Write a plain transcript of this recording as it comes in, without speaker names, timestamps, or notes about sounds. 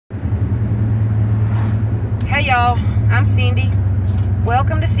Hey y'all, I'm Cindy.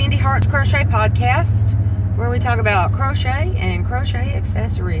 Welcome to Cindy Hart's Crochet Podcast, where we talk about crochet and crochet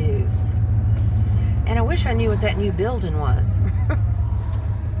accessories. And I wish I knew what that new building was.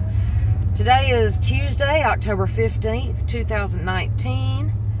 Today is Tuesday, October 15th,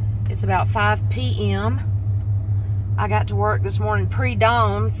 2019. It's about 5 p.m. I got to work this morning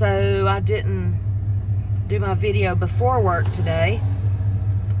pre-dawn, so I didn't do my video before work today.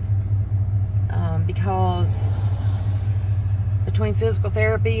 Because between physical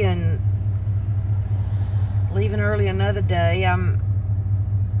therapy and leaving early another day, I'm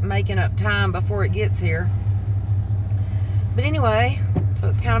making up time before it gets here. But anyway, so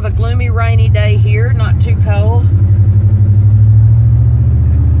it's kind of a gloomy, rainy day here, not too cold.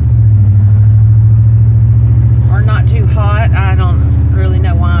 Or not too hot. I don't really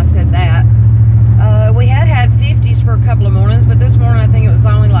know why I said that. We had 50s for a couple of mornings, but this morning I think it was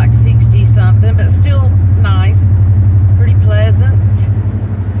only like 60 something, but still nice, pretty pleasant.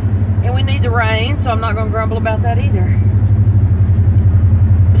 And we need the rain, so I'm not going to grumble about that either.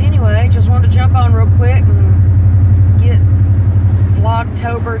 But anyway, just wanted to jump on real quick and get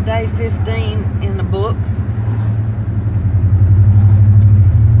Vlogtober day 15 in the books.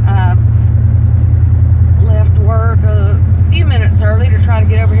 Left work a few minutes early to try to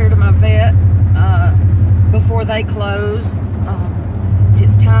get over here to my vet before they closed.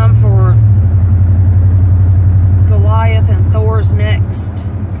 It's time for Goliath and Thor's next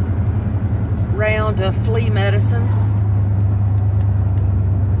round of flea medicine.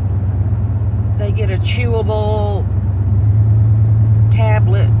 They get a chewable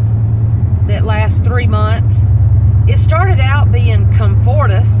tablet that lasts 3 months. It started out being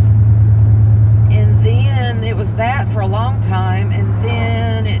Comfortus, and then it was that for a long time, and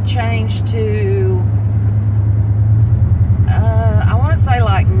then it changed to I want to say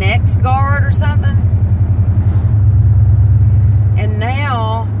like Next Guard or something. And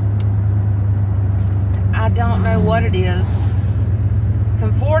now I don't know what it is.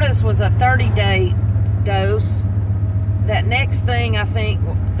 Comfortus was a 30-day dose. That next thing, I think,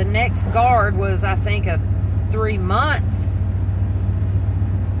 the Next Guard was, I think, a 3-month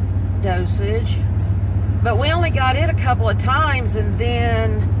dosage. But we only got it a couple of times, and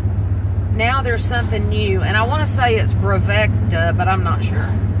then now there's something new. And I want to say it's Bravecta, but I'm not sure.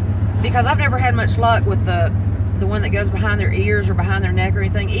 Because I've never had much luck with the one that goes behind their ears or behind their neck or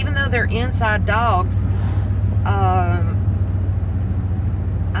anything. Even though they're inside dogs, I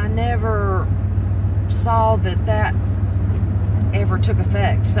never saw that ever took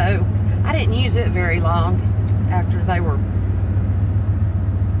effect. So I didn't use it very long after they were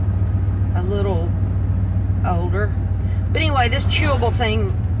a little older. But anyway, this chewable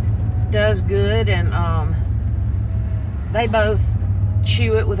thing does good, and they both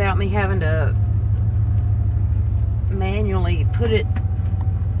chew it without me having to manually put it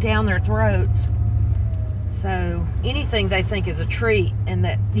down their throats. So anything they think is a treat and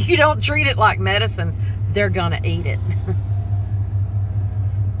that you don't treat it like medicine, they're gonna eat it.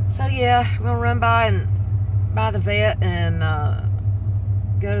 So yeah, I'm gonna run by the vet and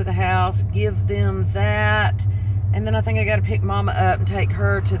go to the house, give them that, and then I think I got to pick Mama up and take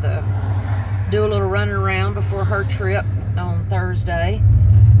her to do a little running around before her trip on Thursday.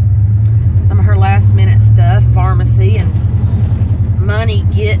 Some of her last minute stuff, pharmacy and money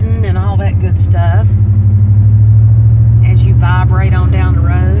getting and all that good stuff as you vibrate on down the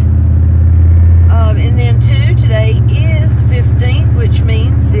road. And then today is the 15th, which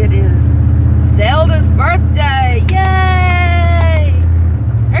means it is Zelda's birthday. Yay!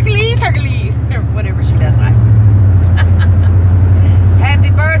 Hercules, Hercules, or whatever she does. Happy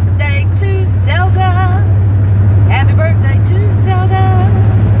birthday to Zelda. Happy birthday to Zelda.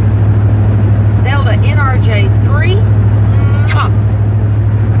 Zelda NRJ3.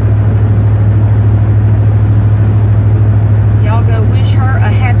 Y'all go wish her a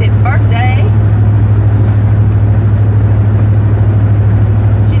happy birthday.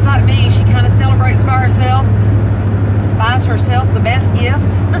 She's like me. She kind of celebrates by herself. Buys herself the best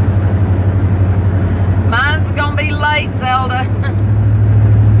gifts. Mine's gonna be late, Zelda.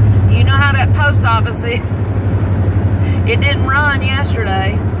 You know how that post office is. It didn't run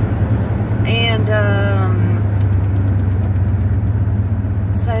yesterday. And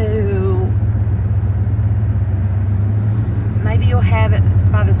so maybe you'll have it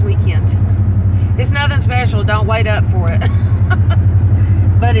by this weekend. It's nothing special, don't wait up for it.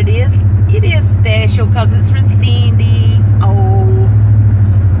 But it is special because it's for Cindy. Oh.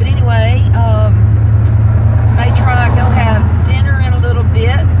 But anyway, may try to go have dinner in a little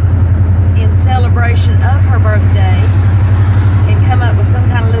bit in celebration of her birthday and come up with some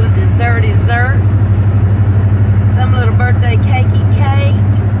kind of little dessert.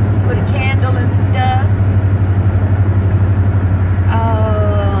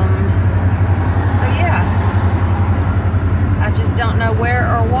 know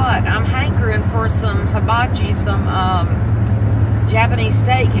where or what. I'm hankering for some hibachi, some Japanese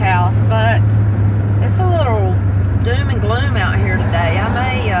steakhouse, but it's a little doom and gloom out here today. I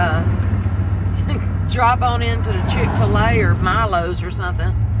may drop on into the Chick-fil-A or Milo's or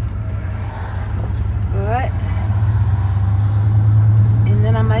something. But, and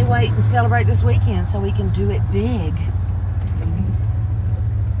then I may wait and celebrate this weekend so we can do it big.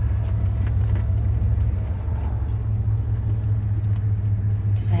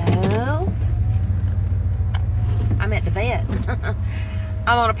 So, I'm at the vet.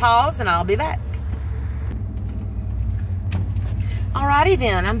 I'm on a pause and I'll be back. Alrighty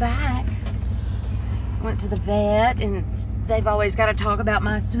then, I'm back. Went to the vet and they've always got to talk about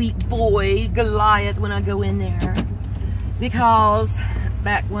my sweet boy, Goliath, when I go in there. Because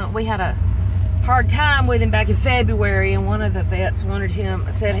back when we had a hard time with him back in February, and one of the vets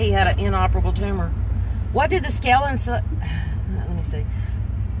said he had an inoperable tumor. What did the skeleton say? Let me see.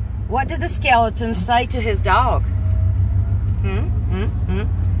 What did the skeleton say to his dog?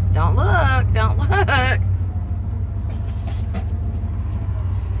 Don't look, don't look.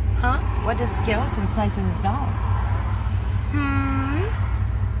 Huh? What did the skeleton say to his dog?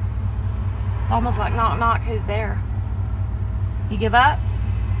 It's almost like knock knock, who's there? You give up?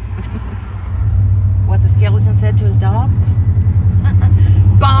 What the skeleton said to his dog?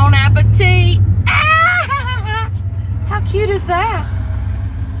 Bon appetit! Ah! How cute is that?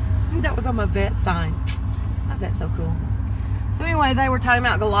 That was on my vet sign. Oh, that's so cool. So anyway, they were talking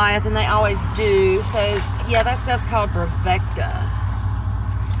about Goliath, and they always do. So yeah, that stuff's called Bravecta.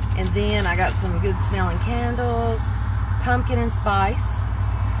 And then I got some good smelling candles, pumpkin and spice.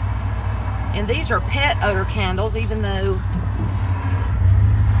 And these are pet odor candles, even though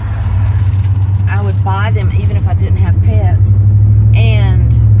I would buy them even if I didn't have pets.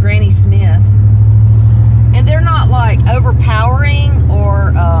 And Granny Smith. And they're not like overpowering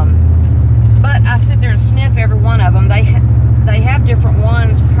or, but I sit there and sniff every one of them. They have different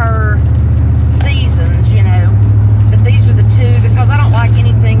ones per seasons, you know. But these are the two because I don't like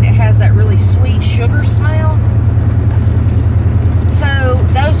anything that has that really sweet sugar smell. So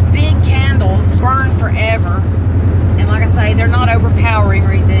those big candles burn forever. And like I say, they're not overpowering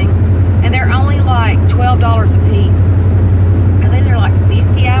or anything. And they're only like $12 a piece. I think they're like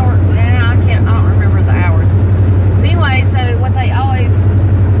 50 hours. I don't remember the hours. But anyway, so what they always,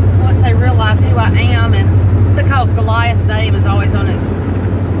 once they realize who I am, and because Goliath's name is always on his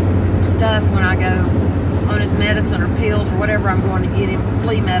stuff when I go on his medicine or pills or whatever I'm going to get him,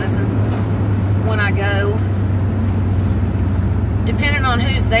 flea medicine, when I go. Depending on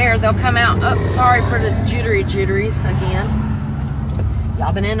who's there, they'll come out. Oh, sorry for the jitteries again.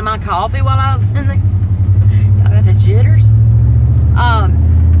 Y'all been into my coffee while I was in there? Y'all got the jitters?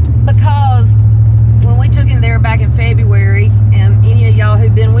 Because when we took him there back in February, and any of y'all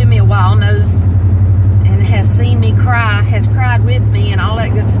who've been with me a while knows and has seen me cry, has cried with me and all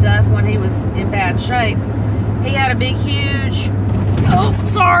that good stuff when he was in bad shape. He had a big, huge,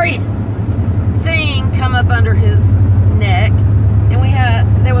 thing come up under his neck.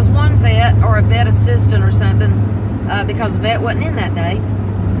 And there was one vet or a vet assistant or something, because the vet wasn't in that day,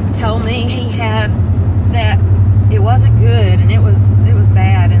 told me he had that, it wasn't good and it was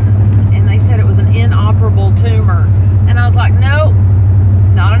bad, and they said it was an inoperable tumor. And I was like, nope,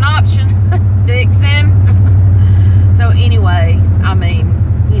 not an option. Fix him. So anyway, I mean,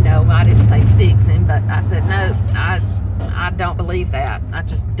 you know, I didn't say fix him, but I said, no, I don't believe that. I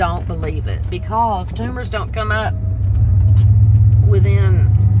just don't believe it, because tumors don't come up within,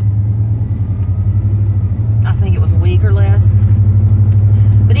 I think it was a week or less.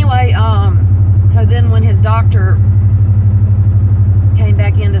 But anyway, so then when his doctor came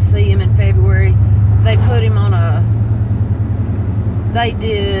back in to see him in February, they put him on they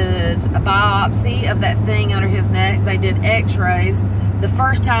did a biopsy of that thing under his neck. They did x-rays. The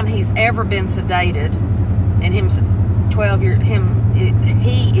first time he's ever been sedated, and he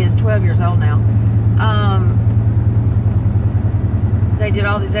is 12 years old now. They did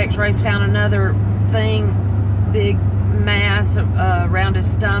all these x-rays, found another thing, big mass around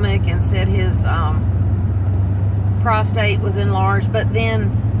his stomach, and said his prostate was enlarged. But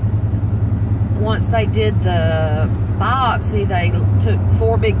then once they did the biopsy, they took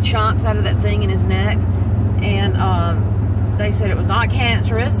 4 big chunks out of that thing in his neck, and they said it was not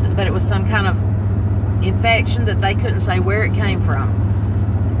cancerous, but it was some kind of infection that they couldn't say where it came from,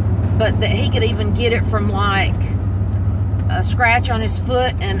 but that he could even get it from like a scratch on his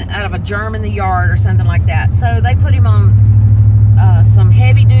foot and out of a germ in the yard or something like that. So they put him on some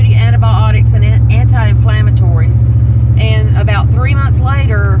heavy-duty antibiotics and anti-inflammatories, and about 3 months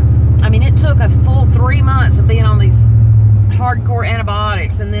later, I mean, it took a full 3 months of being on these hardcore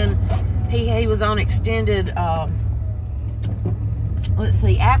antibiotics, and then he was on extended, let's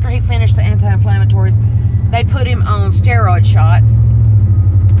see, after he finished the anti-inflammatories, they put him on steroid shots.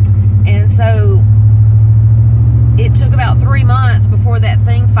 And so it took about 3 months before that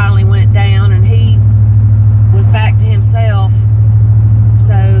thing finally went down and he was back to himself.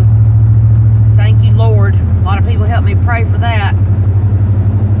 So thank you, Lord. A lot of people helped me pray for that.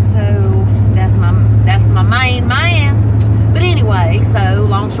 So that's my main man. But anyway, so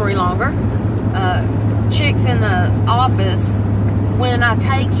long story longer, chicks in the office, when I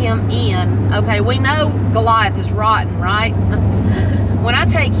take him in, okay, we know Goliath is rotten, right? When I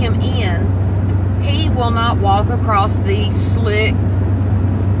take him in, he will not walk across the slick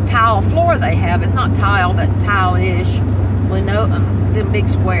tile floor they have. It's not tile, but tile-ish. Well, no, them big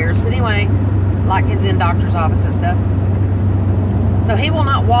squares. But anyway, like his in doctor's office and stuff. So he will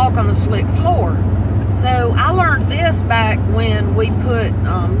not walk on the slick floor. So I learned this back when we put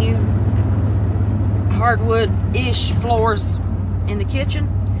new hardwood-ish floors in the kitchen,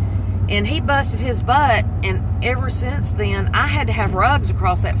 and he busted his butt, and ever since then I had to have rugs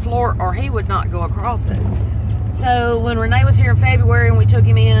across that floor or he would not go across it. So when Renee was here in February and we took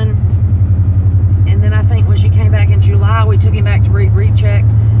him in, and then I think when she came back in July we took him back to be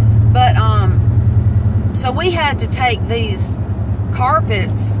rechecked. But so we had to take these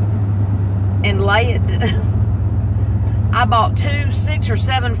carpets and lay it. I bought 2 6 or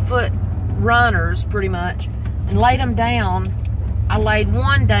 7 foot runners pretty much and laid them down. I laid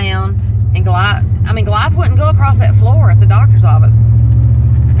one down, and Goliath wouldn't go across that floor at the doctor's office,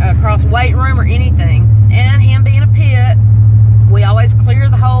 across weight room or anything. And him being a pit, we always clear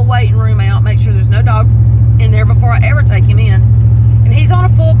the whole waiting room out, make sure there's no dogs in there before I ever take him in. And he's on a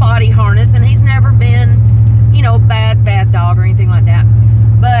full body harness, and he's never been, you know, bad dog or anything like that.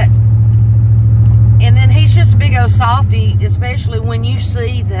 But, and then he's just a big old softy, especially when you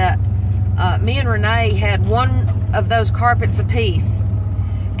see that me and Renee had one of those carpets apiece,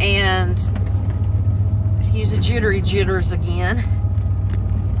 and excuse the jittery jitters again,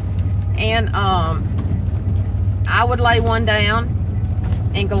 and I would lay one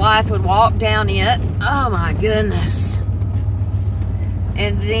down and Goliath would walk down it. Oh my goodness.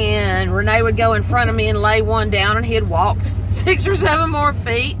 And then Renee would go in front of me and lay one down, and he'd walk 6 or 7 more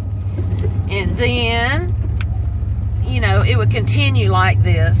feet, and then, you know, it would continue like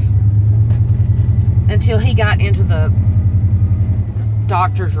this until he got into the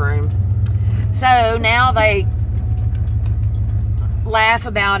doctor's room. So now they laugh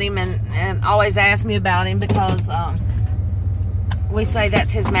about him and always ask me about him, because we say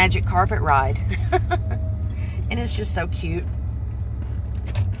that's his magic carpet ride. And it's just so cute.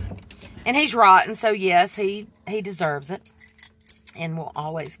 And he's rotten, so yes, he deserves it and will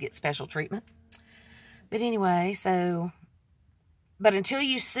always get special treatment. But anyway, so, but until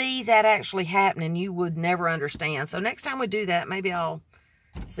you see that actually happening, you would never understand. So next time we do that, maybe I'll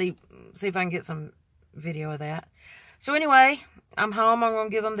see if I can get some video of that. So anyway, I'm home. I'm going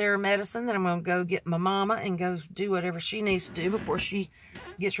to give them their medicine. Then I'm going to go get my mama and go do whatever she needs to do before she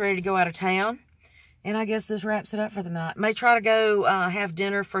gets ready to go out of town. And I guess this wraps it up for the night. May try to go have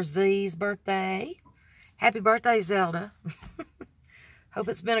dinner for Z's birthday. Happy birthday, Zelda. Hope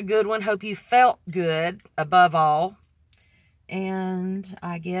it's been a good one. Hope you felt good, above all. And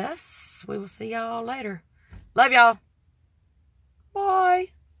I guess we will see y'all later. Love y'all. Bye.